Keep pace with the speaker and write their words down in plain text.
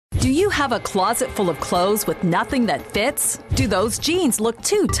Do you have a closet full of clothes with nothing that fits? Do those jeans look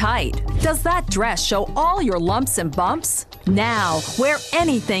too tight? Does that dress show all your lumps and bumps? Now, wear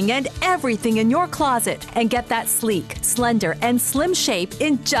anything and everything in your closet and get that sleek, slender, and slim shape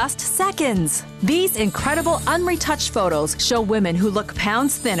in just seconds. These incredible unretouched photos show women who look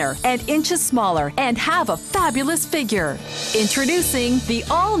pounds thinner and inches smaller and have a fabulous figure. Introducing the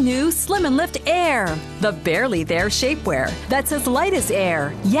all-new Slim and Lift Air, the barely there shapewear that's as light as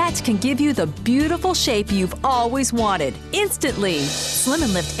air, yet can give you the beautiful shape you've always wanted instantly. Slim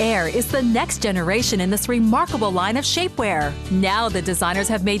and Lift Air is the next generation in this remarkable line of shapewear. Now the designers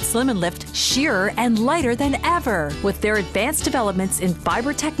have made Slim and Lift sheerer and lighter than ever with their advanced developments in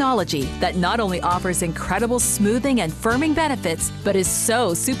fiber technology that not only offers incredible smoothing and firming benefits, but is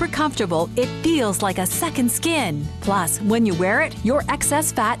so super comfortable it feels like a second skin. Plus, when you wear it, your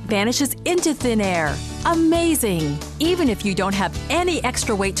excess fat vanishes into thin air. Amazing! Even if you don't have any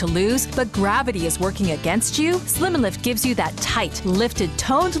extra weight to lose, but gravity is working against you, Slim and Lift gives you that tight, lifted,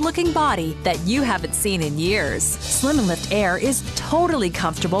 toned-looking body that you haven't seen in years. Slim and Lift Air is totally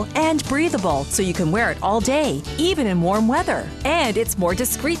comfortable and breathable, so you can wear it all day, even in warm weather. And it's more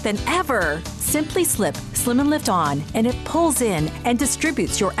discreet than ever. Simply slip Slim and Lift on, and it pulls in and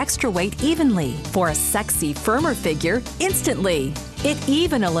distributes your extra weight evenly for a sexy, firmer figure instantly. It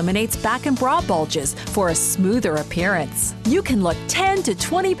even eliminates back and bra bulges for a smoother appearance. You can look 10 to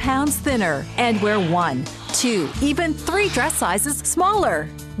 20 pounds thinner and wear 1, 2, even 3 dress sizes smaller.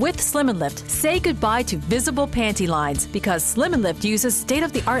 With Slim and Lift, say goodbye to visible panty lines because Slim and Lift uses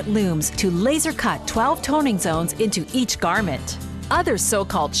state-of-the-art looms to laser cut 12 toning zones into each garment. Other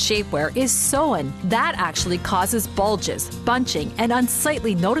so-called shapewear is sewn. That actually causes bulges, bunching, and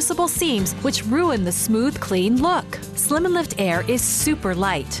unsightly noticeable seams which ruin the smooth, clean look. Slim and Lift Air is super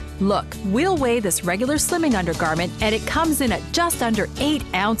light. Look, we'll weigh this regular slimming undergarment and it comes in at just under 8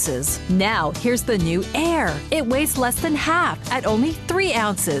 ounces. Now, here's the new Air. It weighs less than half at only 3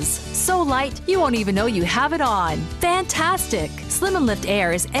 ounces. So light, you won't even know you have it on. Fantastic! Slim and Lift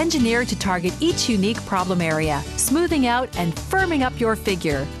Air is engineered to target each unique problem area, smoothing out and firming up your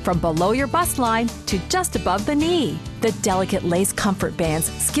figure from below your bust line to just above the knee. The delicate lace comfort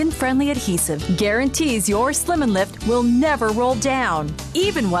band's skin-friendly adhesive guarantees your Slim and Lift will never roll down,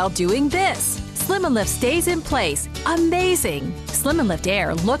 even while doing this. Slim and Lift stays in place. Amazing! Slim and Lift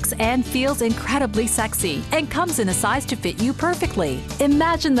Air looks and feels incredibly sexy and comes in a size to fit you perfectly.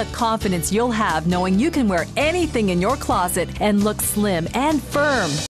 Imagine the confidence you'll have knowing you can wear anything in your closet and look slim and firm.